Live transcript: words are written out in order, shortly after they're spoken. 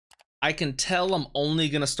I can tell I'm only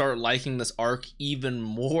gonna start liking this arc even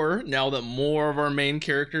more now that more of our main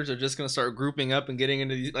characters are just gonna start grouping up and getting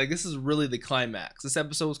into these. Like, this is really the climax. This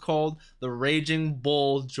episode is called "The Raging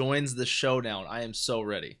Bull Joins the Showdown." I am so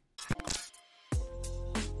ready.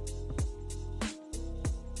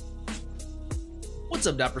 What's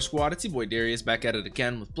up, Dapper Squad? It's your boy Darius back at it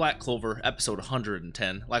again with Black Clover, episode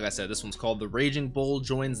 110. Like I said, this one's called "The Raging Bull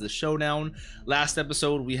Joins the Showdown." Last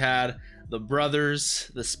episode, we had the brothers,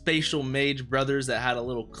 the spatial mage brothers that had a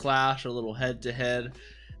little clash, a little head-to-head.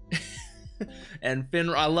 And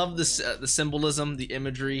Finral, I love this, the symbolism, the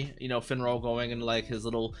imagery, you know, Finral going into like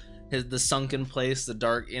the sunken place, the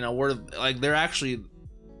dark, you know, where like they're actually,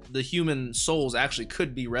 the human souls actually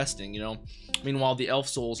could be resting, you know. Meanwhile, the elf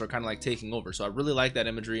souls are kind of like taking over. So I really like that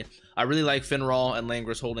imagery. I really like Finral and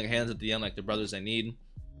Langris holding hands at the end like the brothers I need.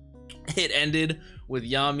 It ended with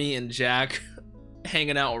Yami and Jack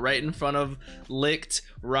hanging out right in front of Licht,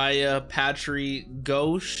 Rhya, Patry,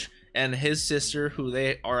 Gauche, and his sister, who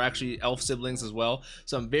they are actually elf siblings as well.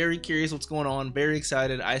 So I'm very curious what's going on, very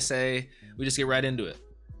excited. I say we just get right into it.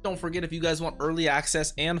 Don't forget, if you guys want early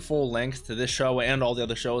access and full length to this show and all the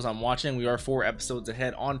other shows I'm watching, we are 4 episodes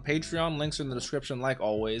ahead on Patreon. Links are in the description like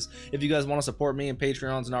always. If you guys want to support me and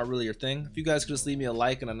Patreon's not really your thing, if you guys could just leave me a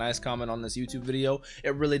like and a nice comment on this YouTube video,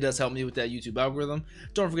 it really does help me with that YouTube algorithm.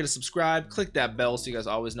 Don't forget to subscribe, click that bell so you guys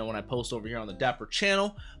always know when I post over here on the Dapper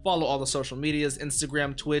channel. Follow all the social medias,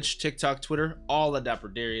 Instagram, Twitch, TikTok, Twitter, all at Dapper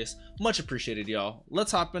Darius. Much appreciated, y'all.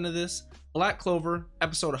 Let's hop into this. Black Clover,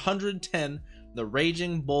 episode 110. The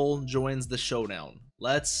Raging Bull Joins the Showdown.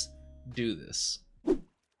 Let's do this.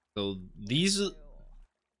 So these are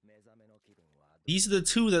the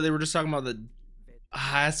two that they were just talking about.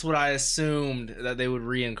 That's what I assumed, that they would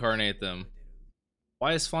reincarnate them.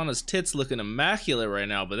 Why is Fana's tits looking immaculate right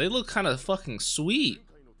now? But they look kind of fucking sweet.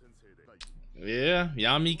 Yeah,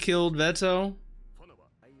 Yami killed Vetto.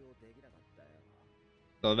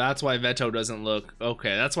 So that's why Vetto doesn't look...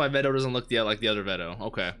 Okay, that's why Vetto doesn't look yet like the other Vetto.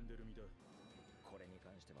 Okay.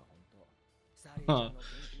 Huh.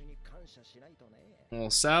 Well,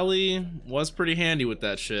 Sally was pretty handy with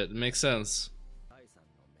that shit. It makes sense.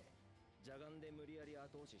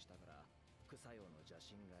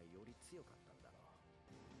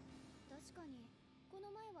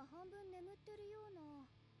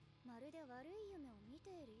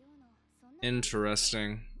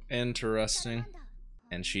 Interesting. Interesting.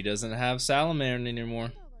 And she doesn't have Salamander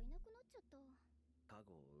anymore.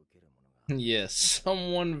 Yes,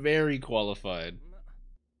 someone very qualified.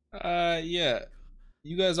 Yeah.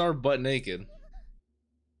 You guys are butt naked.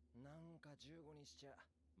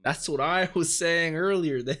 That's what I was saying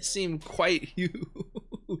earlier. They seem quite huge.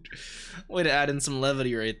 Way to add in some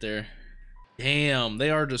levity right there. Damn, they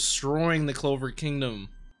are destroying the Clover Kingdom.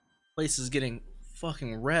 Place is getting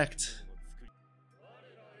fucking wrecked.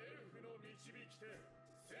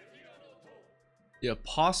 The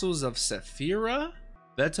Apostles of Sephira?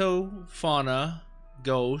 Vetto, Fana,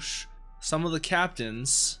 Gauche, some of the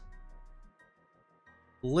captains,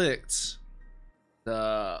 Licht,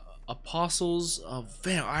 the Apostles of...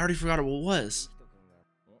 Damn, I already forgot what it was.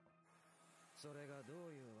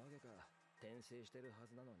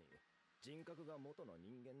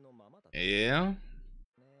 Yeah,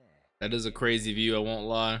 that is a crazy view, I won't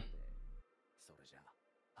lie.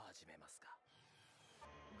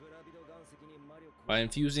 By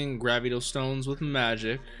infusing Gravito stones with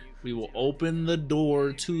magic, we will open the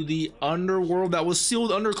door to the underworld that was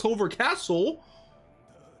sealed under Clover Castle.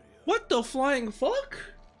 What the flying fuck?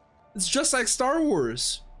 It's just like Star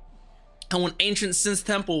Wars. And when ancient Synth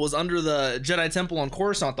Temple was under the Jedi Temple on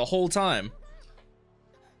Coruscant the whole time.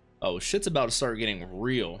 Oh, shit's about to start getting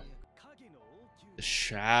real. The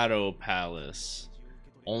Shadow Palace.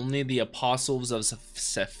 Only the Apostles of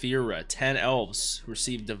Sephira, 10 elves,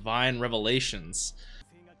 receive divine revelations.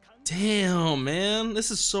 Damn, man,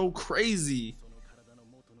 this is so crazy.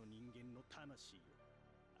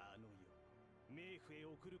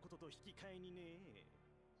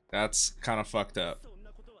 That's kind of fucked up.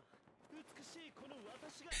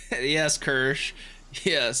 Yes, Kirsch.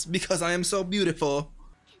 Yes, because I am so beautiful.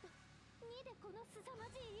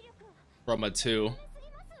 From a 2.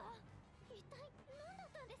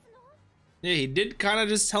 Yeah, he did kind of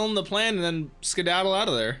just tell him the plan and then skedaddle out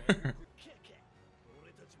of there.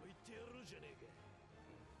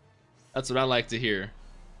 That's what I like to hear.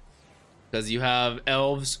 Because you have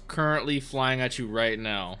elves currently flying at you right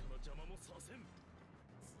now.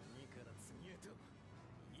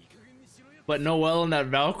 But Noelle in that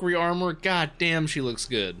Valkyrie armor, god damn, she looks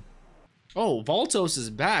good. Oh, Valtos is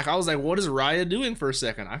back. I was like, what is Rhya doing for a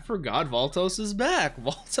second? I forgot Valtos is back.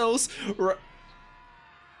 Valtos...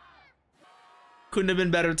 Couldn't have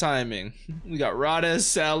been better timing. We got Rades,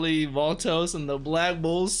 Sally, Valtos, and the Black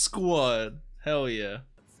Bulls squad. Hell yeah.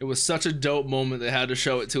 It was such a dope moment they had to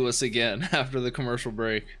show it to us again after the commercial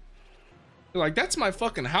break. They're like, that's my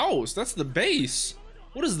fucking house. That's the base.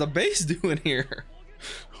 What is the base doing here?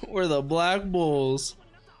 We're the Black Bulls.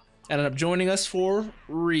 Ended up joining us for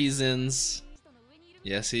reasons.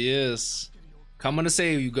 Yes, he is. Coming to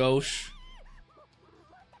save you, Ghosh.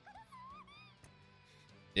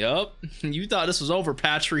 Yup. You thought this was over,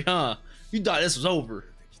 Patry, huh? You thought this was over.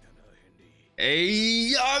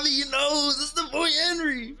 Hey, Yami knows. This is the boy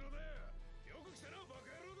Henry.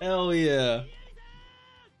 Hell yeah.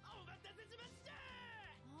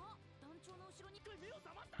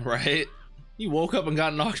 Right? He woke up and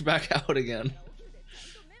got knocked back out again.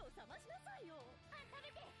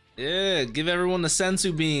 Yeah, give everyone the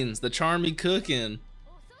sensu beans, the Charmy cooking.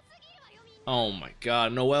 Oh my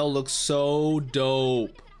god, Noelle looks so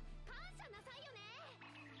dope.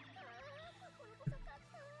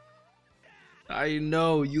 I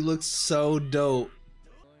know, you look so dope.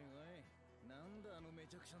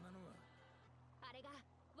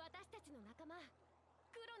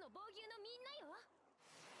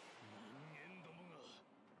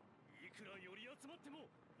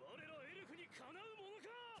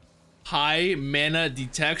 High mana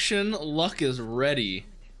detection, luck is ready.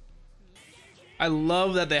 I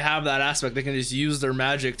love that they have that aspect. They can just use their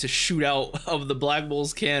magic to shoot out of the Black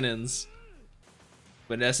Bull's cannons.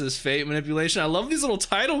 Vanessa's fate manipulation. I love these little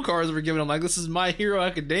title cards we're giving them. Like, this is My Hero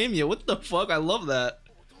Academia. What the fuck? I love that.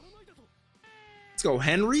 Let's go,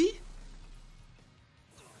 Henry.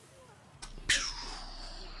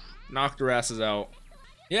 Knocked their asses out.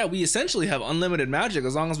 Yeah, we essentially have unlimited magic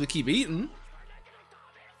as long as we keep eating.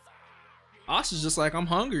 Asta's just like, I'm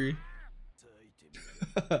hungry.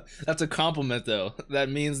 That's a compliment though. That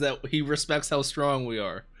means that he respects how strong we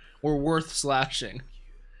are. We're worth slashing.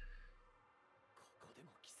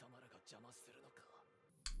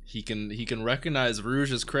 He can recognize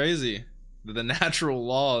Rouge is crazy. The natural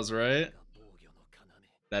laws, right?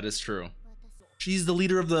 That is true. She's the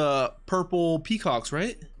leader of the purple peacocks,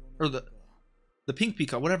 right? Or the pink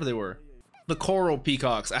peacock, whatever they were. The coral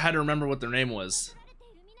peacocks. I had to remember what their name was.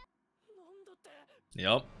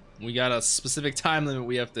 Yep. We got a specific time limit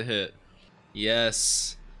we have to hit.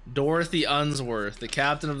 Yes. Dorothy Unsworth, the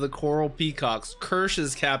captain of the Coral Peacocks.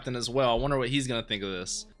 Kirsch's captain as well. I wonder what he's gonna think of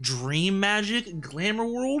this. Dream Magic? Glamour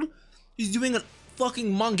World? He's doing a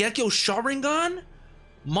fucking Mangekyo Sharingan?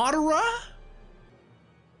 Madara?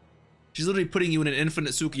 She's literally putting you in an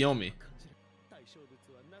infinite Tsukiyomi.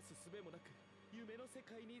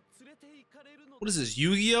 What is this?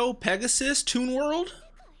 Yu-Gi-Oh? Pegasus? Toon World?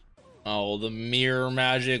 Oh, the mirror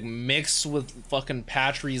magic mixed with fucking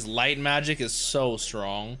Patry's light magic is so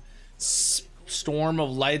strong. Storm of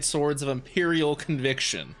light swords of imperial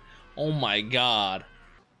conviction. Oh my god.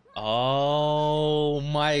 Oh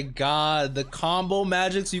my god. The combo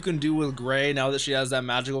magics you can do with Gray now that she has that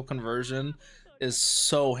magical conversion is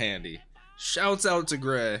so handy. Shouts out to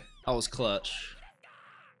Gray. That was clutch.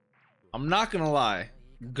 I'm not gonna lie.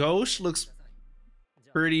 Ghosh looks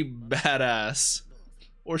pretty badass.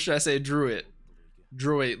 Or should I say Druid?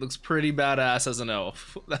 Druid looks pretty badass as an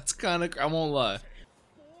elf. That's kind of, I won't lie.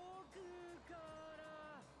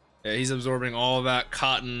 Yeah, he's absorbing all that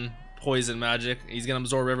cotton poison magic. He's gonna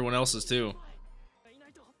absorb everyone else's too.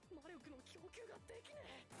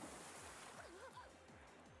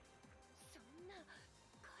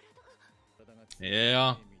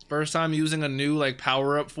 Yeah, first time using a new like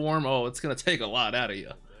power-up form. Oh, it's gonna take a lot out of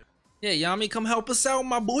you. Yeah, Yami, come help us out,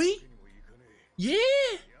 my boy. Yeah.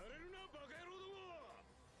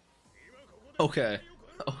 Okay.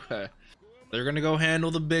 Okay. They're gonna go handle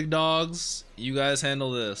the big dogs. You guys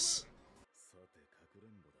handle this.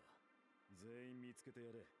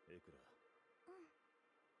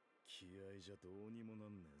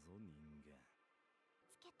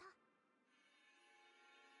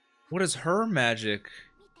 What is her magic?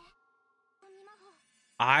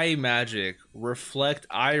 Eye magic. Reflect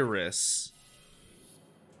iris.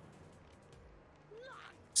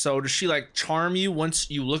 So does she like charm you once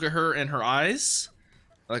you look at her in her eyes?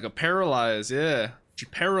 Like a paralyze, yeah. She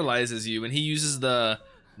paralyzes you and he uses the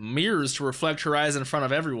mirrors to reflect her eyes in front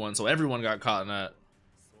of everyone, so everyone got caught in that.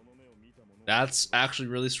 That's actually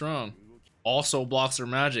really strong. Also blocks her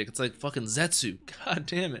magic. It's like fucking Zetsu. God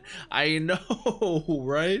damn it. I know,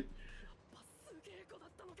 right?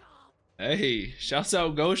 Hey, shouts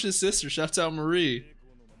out Ghosh's sister, shouts out Marie.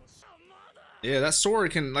 Yeah, that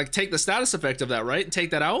sword can like take the status effect of that, right? And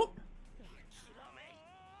take that out?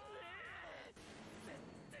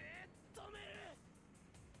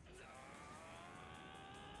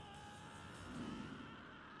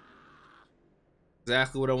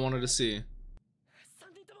 exactly what I wanted to see.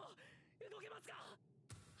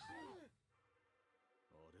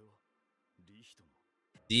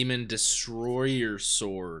 Demon Destroyer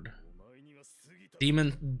Sword.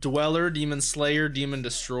 Demon Dweller, Demon Slayer, Demon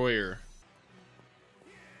Destroyer.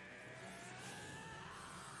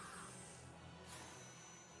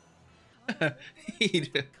 He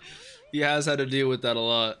has had to deal with that a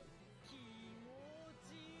lot.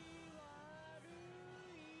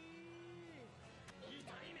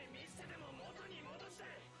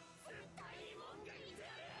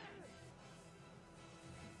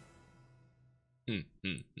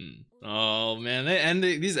 Oh man, they end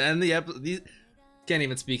these can't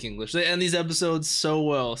even speak English. They end these episodes so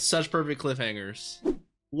well. Such perfect cliffhangers.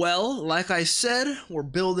 Well, like I said, we're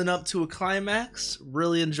building up to a climax.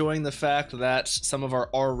 Really enjoying the fact that some of our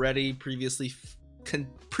already previous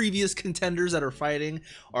contenders that are fighting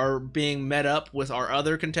are being met up with our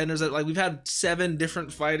other contenders. That, like, we've had 7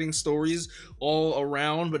 different fighting stories all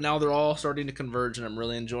around, but now they're all starting to converge, and I'm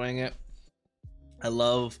really enjoying it. I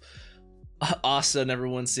love Asta and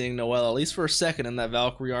everyone seeing Noelle, at least for a second, in that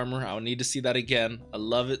Valkyrie armor. I'll need to see that again. I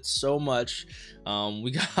love it so much. We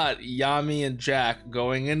got Yami and Jack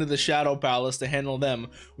going into the Shadow Palace to handle them.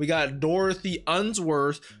 We got Dorothy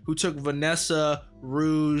Unsworth, who took Vanessa,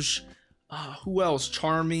 Rouge, who else?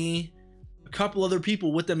 Charmy, a couple other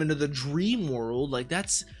people with them into the dream world. Like,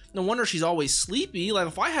 that's no wonder she's always sleepy. Like,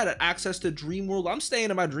 if I had access to dream world, I'm staying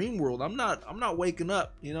in my dream world. I'm not waking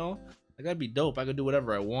up, you know? Like, that'd be dope. I could do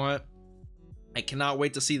whatever I want. I cannot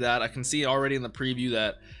wait to see that. I can see already in the preview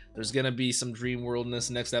that there's gonna be some dream world in this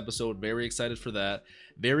next episode. Very excited for that.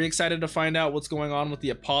 Very excited to find out what's going on with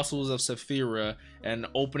the Apostles of Sephira and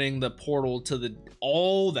opening the portal to the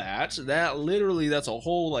all that. That literally, that's a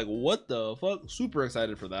whole, like, what the fuck? Super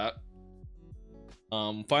excited for that.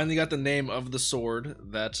 Finally got the name of the sword.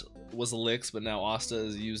 That was Licht, but now Asta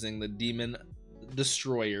is using the Demon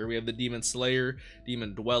Destroyer. We have the Demon Slayer,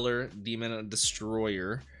 Demon Dweller, Demon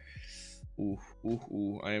Destroyer.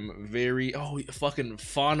 I am very... Oh, fucking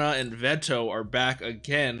Fana and Vetto are back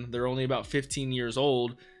again. They're only about 15 years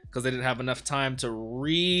old because they didn't have enough time to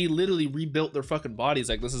literally rebuild their fucking bodies.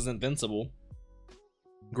 Like, this is Invincible.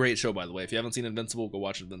 Great show, by the way. If you haven't seen Invincible, go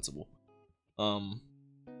watch Invincible.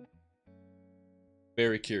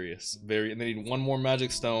 Very curious. And they need one more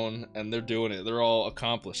magic stone, and they're doing it. They're all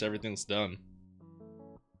accomplished. Everything's done.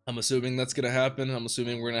 I'm assuming that's gonna happen. I'm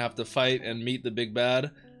assuming we're gonna have to fight and meet the big bad.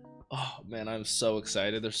 Oh man, I'm so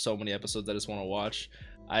excited. There's so many episodes I just want to watch.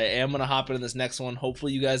 I am gonna hop into this next one.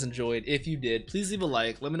 Hopefully you guys enjoyed. If you did, please leave a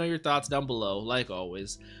like. Let me know your thoughts down below, like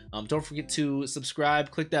always. Don't forget to subscribe,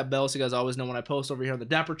 click that bell so you guys always know when I post over here on the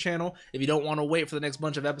Dapper channel. If you don't want to wait for the next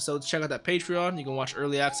bunch of episodes, check out that Patreon. You can watch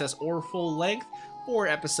early access or full length, 4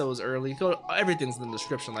 episodes early. Everything's in the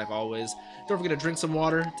description, like always. Don't forget to drink some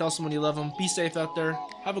water, tell someone you love them. Be safe out there.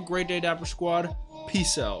 Have a great day, Dapper Squad.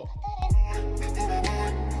 Peace out.